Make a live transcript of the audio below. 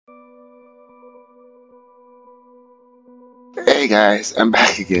Hey guys, I'm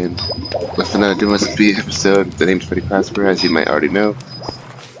back again with another doomsmp episode. The name's pretty Prosper, as you might already know.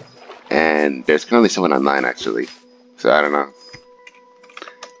 And there's currently someone online actually. So I don't know.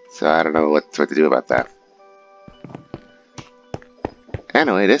 What to do about that.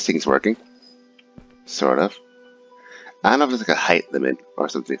 Anyway, this thing's working. Sort of. I don't know if there's like a height limit or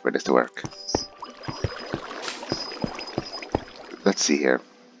something for this to work. Let's see here.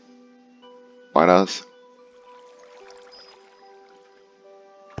 What else?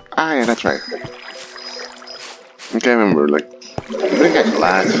 Ah, yeah, that's right. Okay, I remember, like, I think at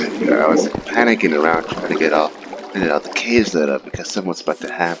last I was panicking around trying to get all the caves lit up because something's about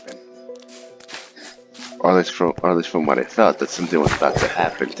to happen. Or at least from what I felt, that something was about to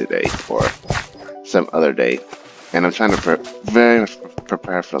happen today or some other day. And I'm trying to very much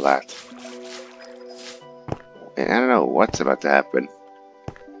prepare for that. And I don't know what's about to happen.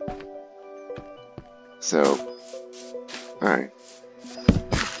 So, alright.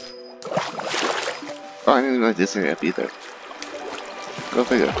 Oh, I didn't like this area up either. Go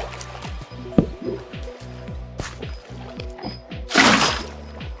figure.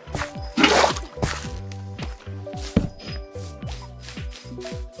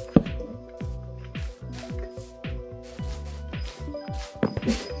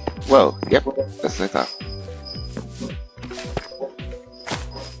 Whoa, yep, that's what I thought.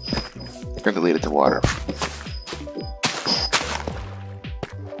 I'm going to lead it to water.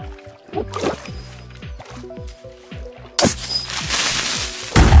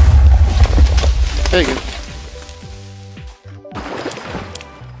 There you go.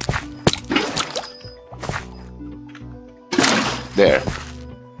 There.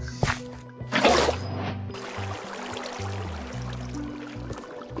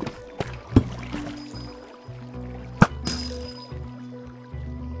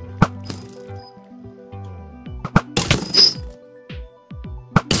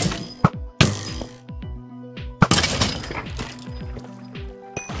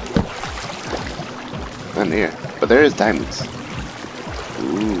 Not near, but there is diamonds.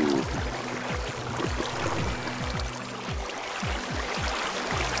 Ooh.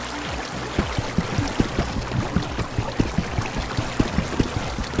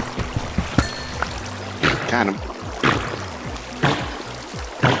 Got him.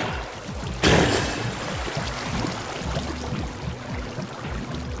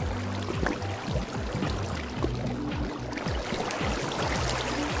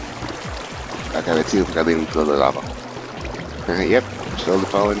 Okay, let's see if we can lead him to the lava. Yep, slowly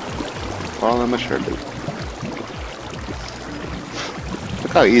falling much further.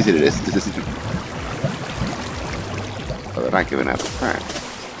 Look how easy it is. Oh, they're not giving up. Alright.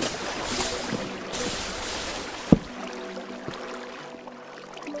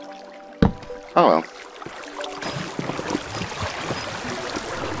 Oh well.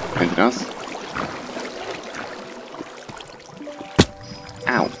 Anything else?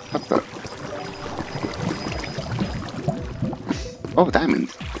 Ow, what the? Oh,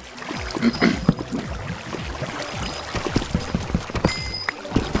 diamonds.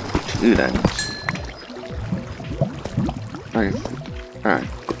 Two diamonds. Okay. Alright.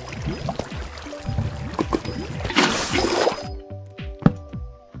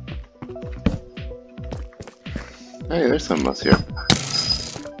 Hey, there's something else here.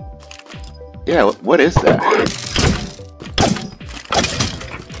 Yeah, what is that?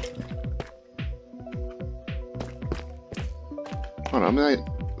 Hold on, I'm gonna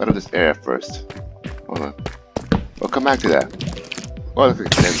let out this air first. Hold on. We'll come back to that. Oh, look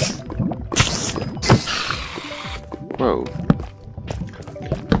at this. Whoa.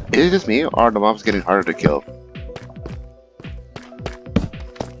 Is it just me, or are the mobs getting harder to kill?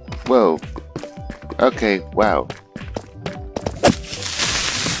 Whoa. Okay, wow.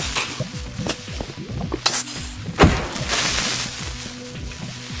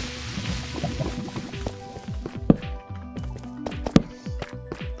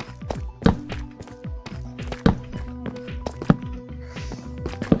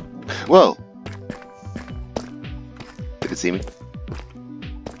 Whoa! Did it see me?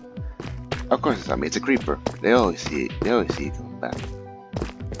 Of course it saw me. It's a creeper. They always see it. They always see you coming back.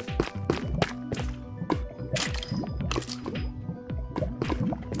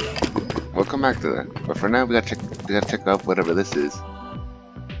 We'll come back to that. But for now, we gotta check out whatever this is.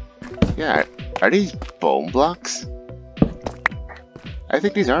 Yeah, are these bone blocks? I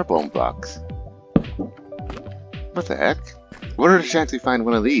think these are bone blocks. What the heck? What are the chances we find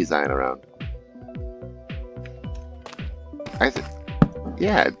one of these lying around?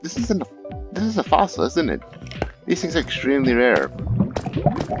 Yeah, this is a fossil, isn't it? These things are extremely rare.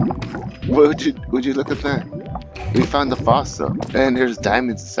 Would you look at that? We found the fossil, and there's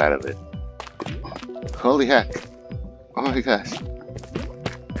diamonds inside of it. Holy heck. Oh my gosh.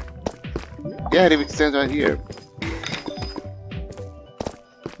 Yeah, it even extends right here.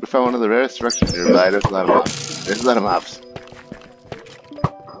 We found one of the rarest structures nearby. There's a lot of mobs.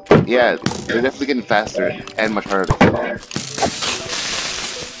 Yeah, they're definitely getting faster and much harder to kill.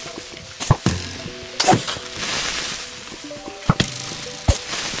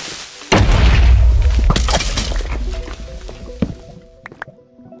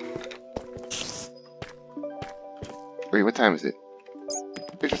 Wait, what time is it?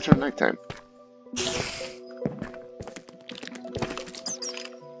 It just turned nighttime.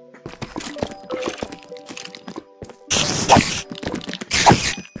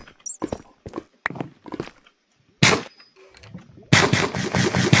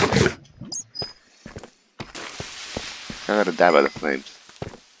 I gotta die by the flames.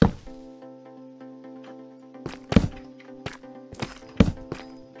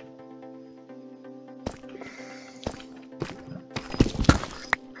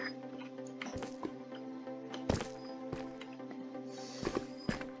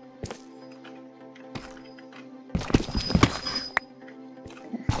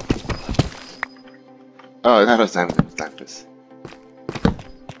 Oh, that was diamonds.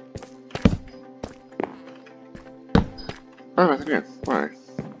 Oh, right here. Why?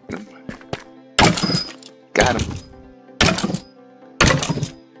 Got him.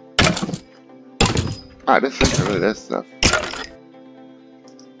 Ah, this thing really does stuff.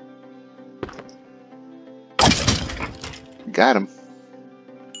 Got him.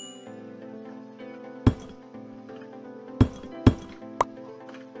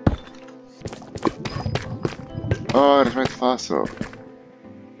 Oh, there's my fossil.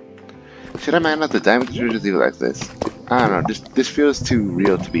 Should I mine out the diamonds or just leave it like this? I don't know, this feels too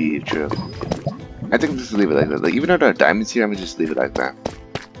real to be true. I think I'm just leave it like that. Like, even though there are diamonds here, I'm gonna just leave it like that.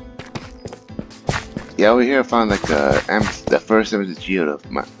 Yeah, over here I found like the first ever geode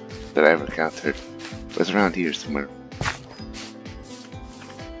that I ever encountered. It was around here somewhere.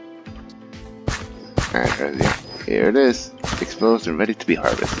 And yeah, here it is. Exposed and ready to be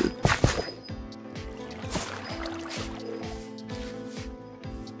harvested.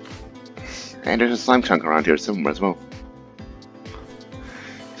 And there's a slime chunk around here somewhere as well.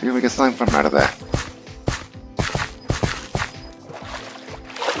 So we make a slime farm out of that.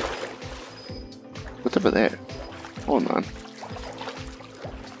 What's over there? Hold on.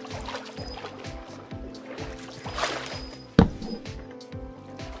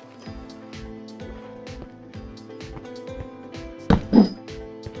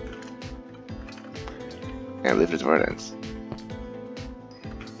 And leave it where it ends.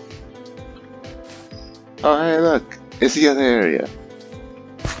 Oh, hey, look! It's the other area.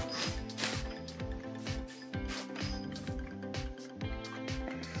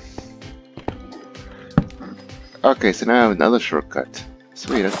 Okay, so now I have another shortcut.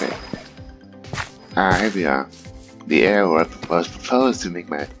 Sweet, okay. Here we are. The area where I was proposed to make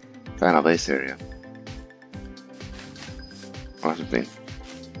my final base area. Awesome thing.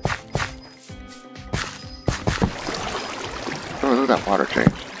 Oh, look at that water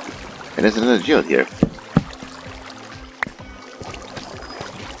tank. And there's another geode here.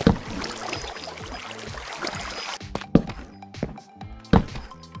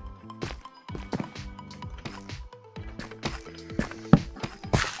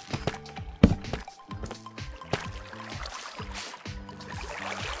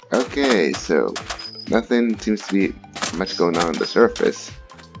 Okay, so nothing seems to be much going on the surface.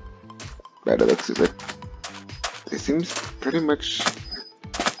 By the looks of it, it seems pretty much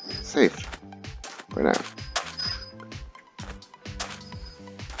safe for now.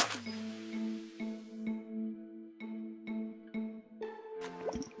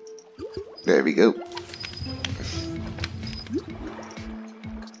 There we go.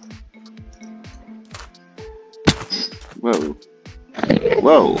 Whoa.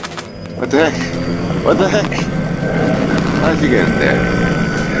 Whoa! What the heck? What the heck? How'd you get in there?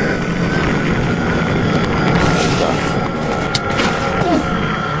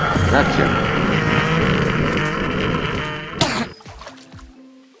 Gotcha.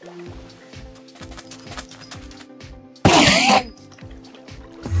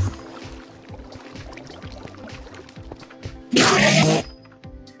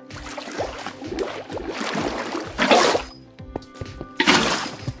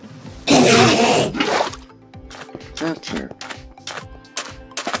 Gotcha.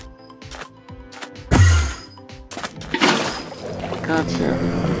 Gotcha.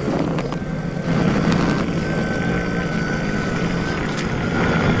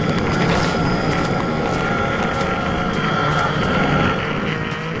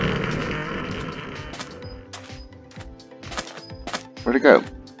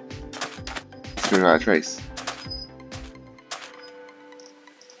 a trace.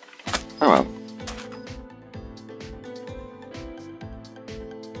 Oh well.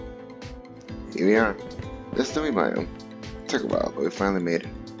 Here we are. This snowy biome. Took a while, but we finally made it.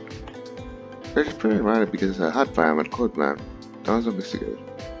 We're just pretty around it because it's a hot biome and cold biome. That was almost good.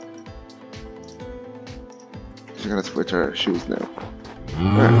 So we're gonna switch our shoes now.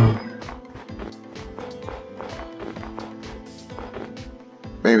 Right.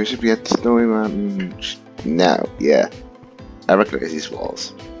 Maybe we should be at the snowy mountain now. Yeah, I recognize these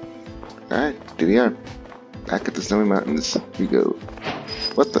walls. Alright, here we are. Back at the snowy mountains we go.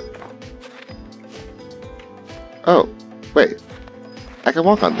 What the? Oh, wait. I can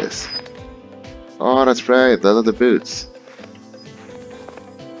walk on this. Oh, that's right, the leather boots.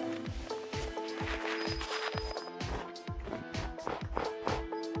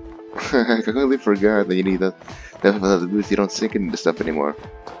 I completely forgot that you need the leather boots. You don't sink into stuff anymore.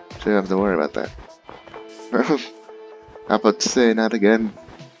 So you don't have to worry about that. How about to say not again?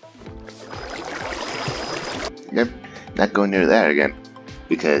 Yep, not going near that again.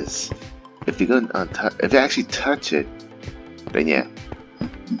 Because if you go on if you actually touch it, then yeah,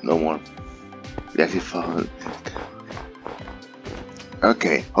 no more. You actually fall.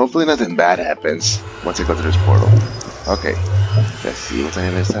 Okay, hopefully nothing bad happens once I go through this portal. Okay, let's see what's on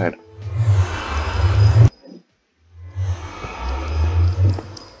the other side.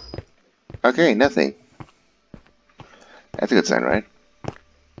 Okay, nothing. That's a good sign, right?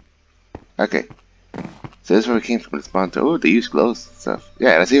 Okay. So this is where we came from, the spawn to. Oh, they use glows and stuff.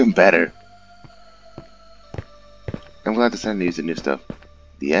 Yeah, that's even better. I'm glad to start to use the new stuff.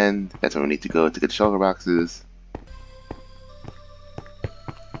 The end, that's where we need to go to get shulker boxes.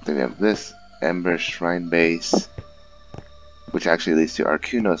 Then we have this Ember Shrine Base, which actually leads to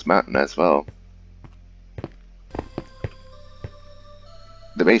Arcunos Mountain as well.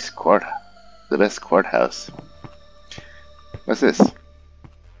 The best courthouse. What's this?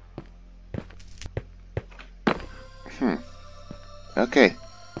 Okay.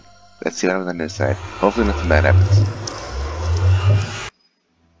 Let's see what happens on this side. Hopefully nothing bad happens.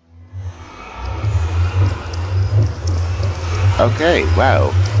 Okay, wow.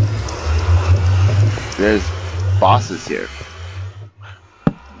 There's bosses here.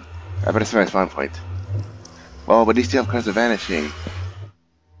 I better see my spawn point. Oh, but these two have Curse of Vanishing.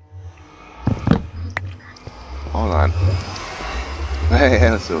 Hold on.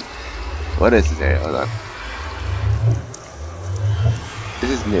 Hey, so what is this area? Hold on. This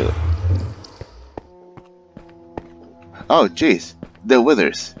is new. Oh, jeez. The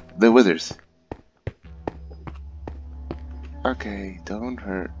withers. The withers. Okay, don't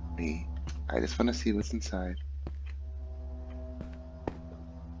hurt me. I just want to see what's inside.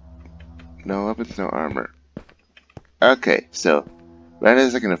 No weapons, no armor. Okay, so right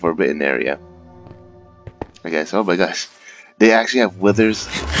as like in a forbidden area. Okay, so oh my gosh, they actually have withers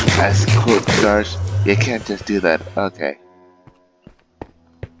as quote stars. You can't just do that. Okay,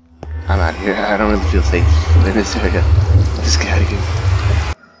 I'm out here. I don't really feel safe in this area. Let's just get out of here.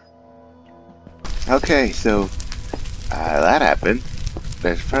 Okay, so that happened.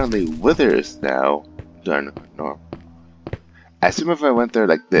 There's apparently withers now. Darn, no. I assume if I went there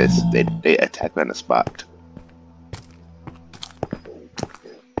like this, they attack me on the spot.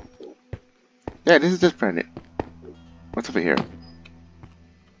 Yeah, this is just brand new. What's over here?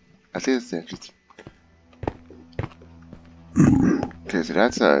 I see this there. Okay, so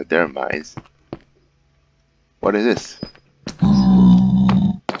that's their mines. What is this?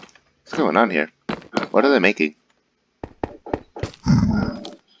 What's going on here? What are they making?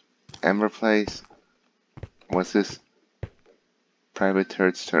 Ember Place. What's this? Private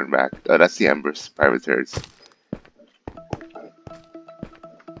turrets turn back. Oh, that's the embers. Private turrets.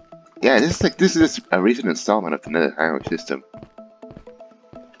 Yeah, this is a recent installment of the Nether Highway system.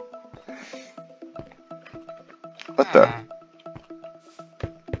 What the?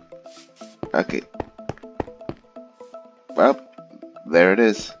 Okay. Well, there it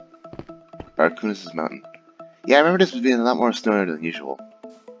is. Arcunos Mountain. Yeah, I remember this was being a lot more snowier than usual.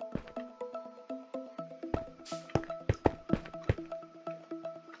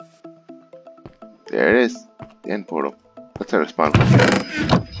 There it is. The end portal. Let's try to spawn.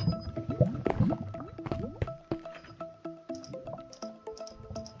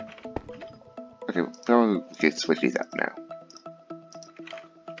 Okay, probably we can switch these out now.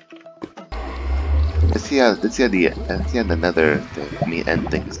 Let's see how the nether the end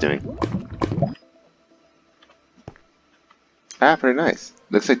thing is doing. Ah, pretty nice.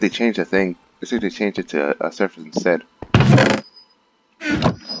 Looks like they changed the thing. Looks like they changed it to a surface instead.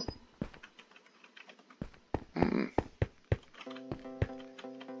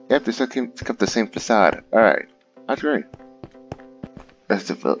 Yep, Yep, they still kept the same facade. Alright, that's great. That's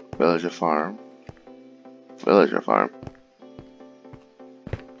the villager farm. Villager farm.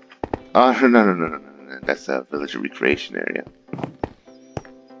 Oh, no. That's a villager recreation area.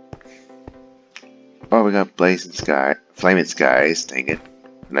 Oh, we got blazing sky, flaming skies, dang it.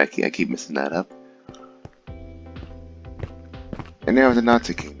 And I keep messing that up. And now the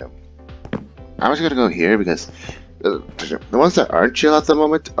Nazi Kingdom. I'm just gonna go here because the ones that aren't chill at the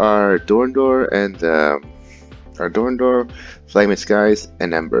moment are Dorndor and Flaming Skies,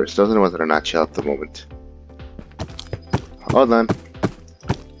 and Embers. Those are the ones that are not chill at the moment. Hold on.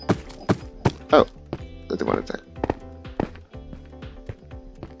 Oh, that's the one attack.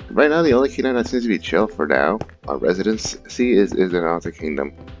 Right now, the only kingdom that seems to be chill for now on residency is the Nazi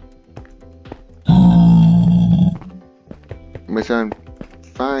Kingdom. Which I'm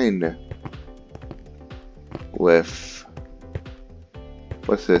fine with.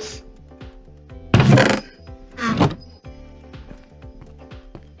 What's this?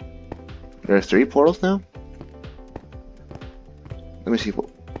 There's 3 portals now? Let me see,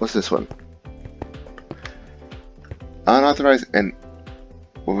 what's this one? Unauthorized and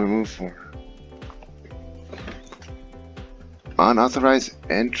will remove for unauthorized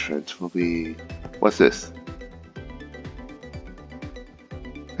entrance will be, what's this?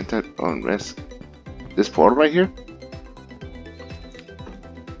 Enter on risk. This portal right here?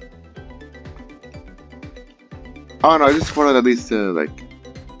 Oh no, this portal that leads to like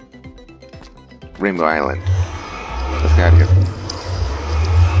Rainbow Island. Let's get out of here.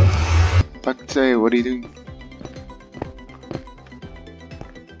 But say, what are you doing?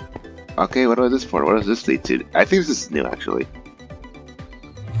 Okay, what about this portal? What does this lead to? I think this is new actually.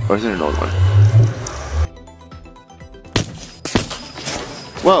 Or is it an old one?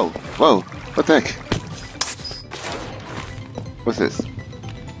 Whoa! Whoa! What the heck? What's this?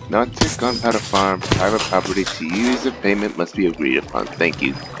 Not to gunpowder farm, private property. To use the payment must be agreed upon. Thank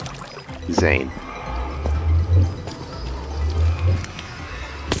you, Zane.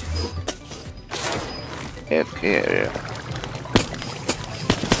 AFK area.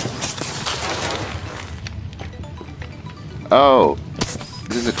 Oh,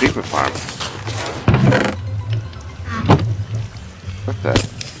 this is a creeper farm. What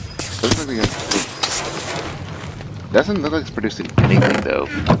the? Doesn't look like it's producing anything though.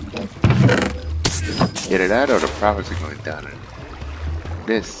 Either that or the profits are going down in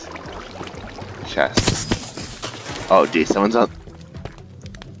this chest. Oh geez, someone's up.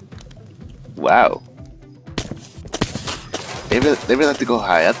 Wow. They really have to go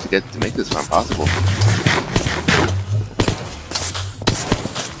high up to make this farm possible.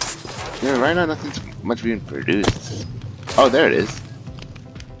 Yeah, right now nothing's much being produced. Oh, there it is.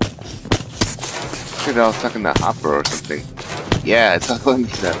 Look at it all stuck in that hopper or something. Yeah, it's all going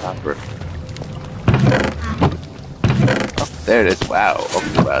into that hopper. Oh, there it is. Wow.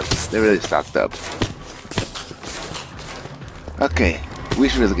 Okay, wow. They're really stocked up. Okay, we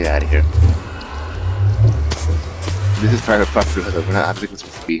should really get out of here. This is private property, though. We're not actually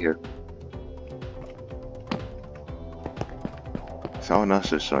supposed to be here. Someone else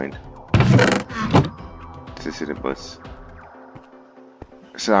just joined. To see the bus.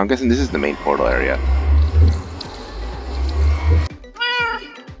 So I'm guessing this is the main portal area.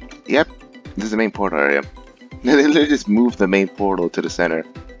 Yep, this is the main portal area. They literally just moved the main portal to the center,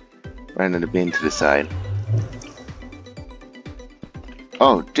 rather than being to the side.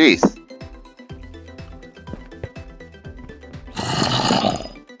 Oh, jeez.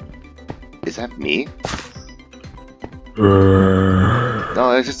 Is that me?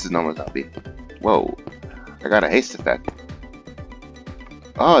 No, it's just a normal zombie. Whoa, I got a haste effect.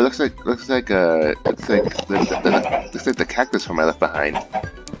 Oh, it looks like the cactus farm I left behind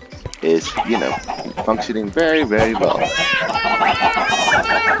is, you know, functioning very, very well.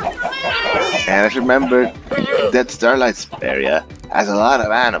 And I should remember that Starlight's area has a lot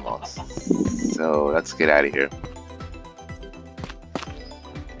of animals. So let's get out of here.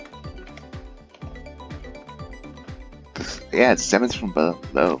 Yeah, it's 7 from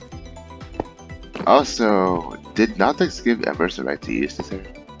below. Also, did Nautix give Embers the right to use this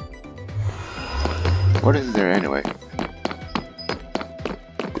area? What is there anyway?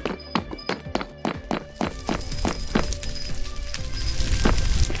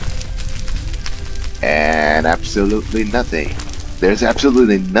 And absolutely nothing. There's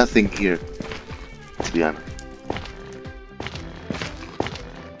absolutely nothing here, to be honest.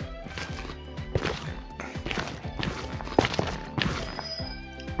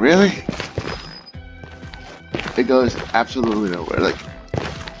 Really? It goes absolutely nowhere. Like,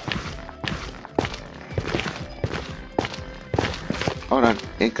 hold on.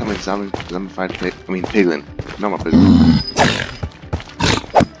 Incoming zombified piglin. Normal piglin.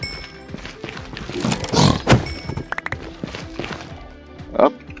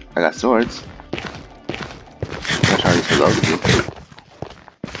 Oh, I got swords. That's how you fill those with.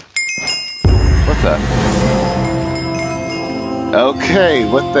 What's that? Okay,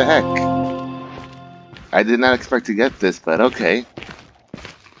 what the heck? I did not expect to get this, but okay.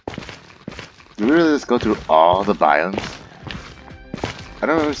 Do we really just go through all the biomes? I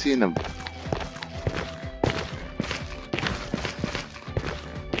don't remember seeing them.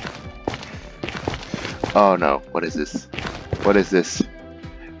 Oh no, what is this? What is this?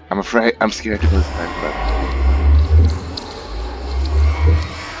 I'm afraid, I'm scared to go this time, but...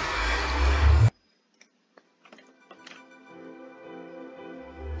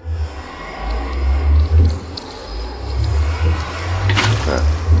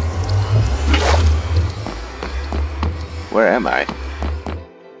 Where am I?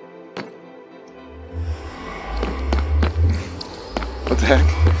 What the heck?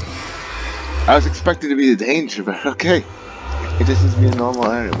 I was expecting to be the danger, but okay. It just seems to be a normal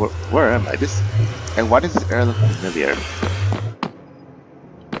area. Where am I? And why does this area look familiar?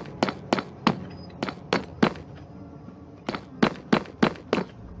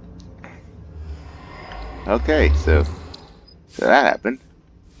 Okay, so that happened.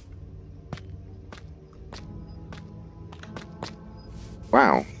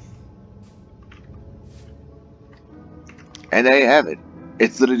 Wow. And there you have it.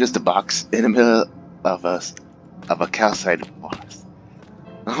 It's literally just a box in the middle of a calcite forest.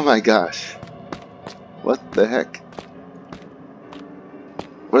 Oh my gosh. What the heck?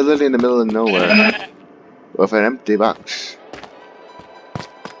 We're literally in the middle of nowhere with an empty box.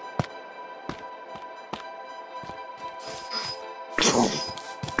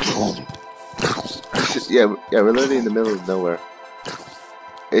 Yeah, we're literally in the middle of nowhere.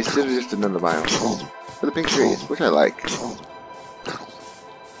 It's literally just another biome. For the pink trees, which I like.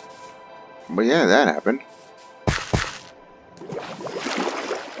 But yeah, that happened.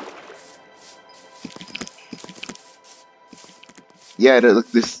 Yeah, look,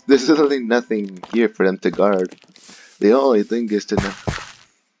 there's literally nothing here for them to guard. The only thing is to know.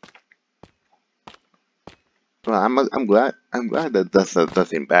 Well, I'm glad that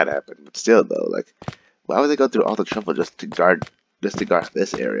nothing bad happened. But still, though, like, why would they go through all the trouble just to guard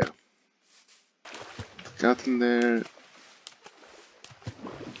this area? Skeleton there.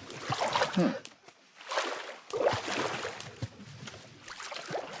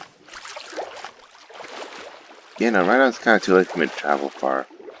 Yeah, no, right now it's kind of too late for me to travel far.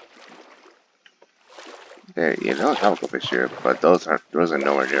 There, you know, tropical fish here, but those are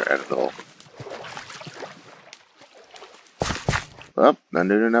nowhere near at all. Well, none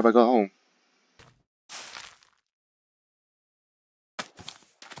do never go home.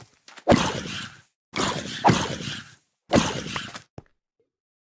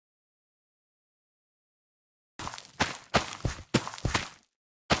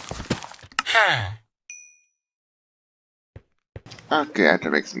 Okay, I have to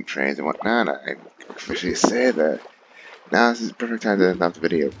make some trains and whatnot. I officially say that now this is the perfect time to end off the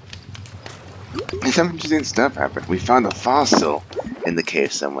video. And some interesting stuff happened. We found a fossil in the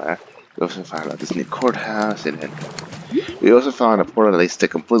cave somewhere. We also found out this new courthouse, and then we also found a portal that leads to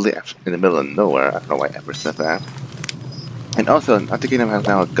completely in the middle of nowhere. I don't know why I ever said that. And also, Not the Kingdom has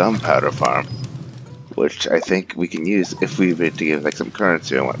now a gunpowder farm, which I think we can use if we were to give like some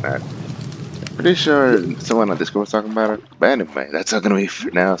currency and whatnot. Pretty sure someone on Discord was talking about it, but anyway, that's all gonna be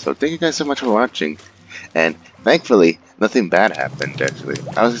for now. So thank you guys so much for watching, and thankfully nothing bad happened. Actually,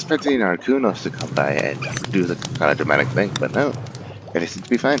 I was expecting Arcunos to come by and do the kind of dramatic thing, but no, it seems to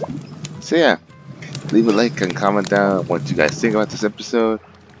be fine. So yeah, leave a like and comment down what you guys think about this episode,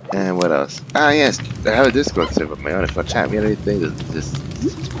 and what else. Ah yes, I have a Discord server of my own. If you want to chat me or anything,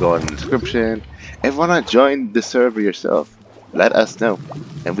 just go in the description. If you wanna join the server yourself, let us know,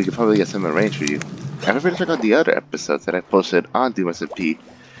 and we could probably get some arranged for you. And feel free to check out the other episodes that I posted on doomsmp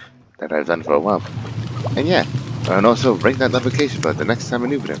that I've done for a while. And yeah, and also ring that notification bell the next time a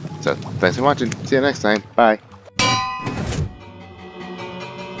new video. So, thanks for watching. See you next time. Bye.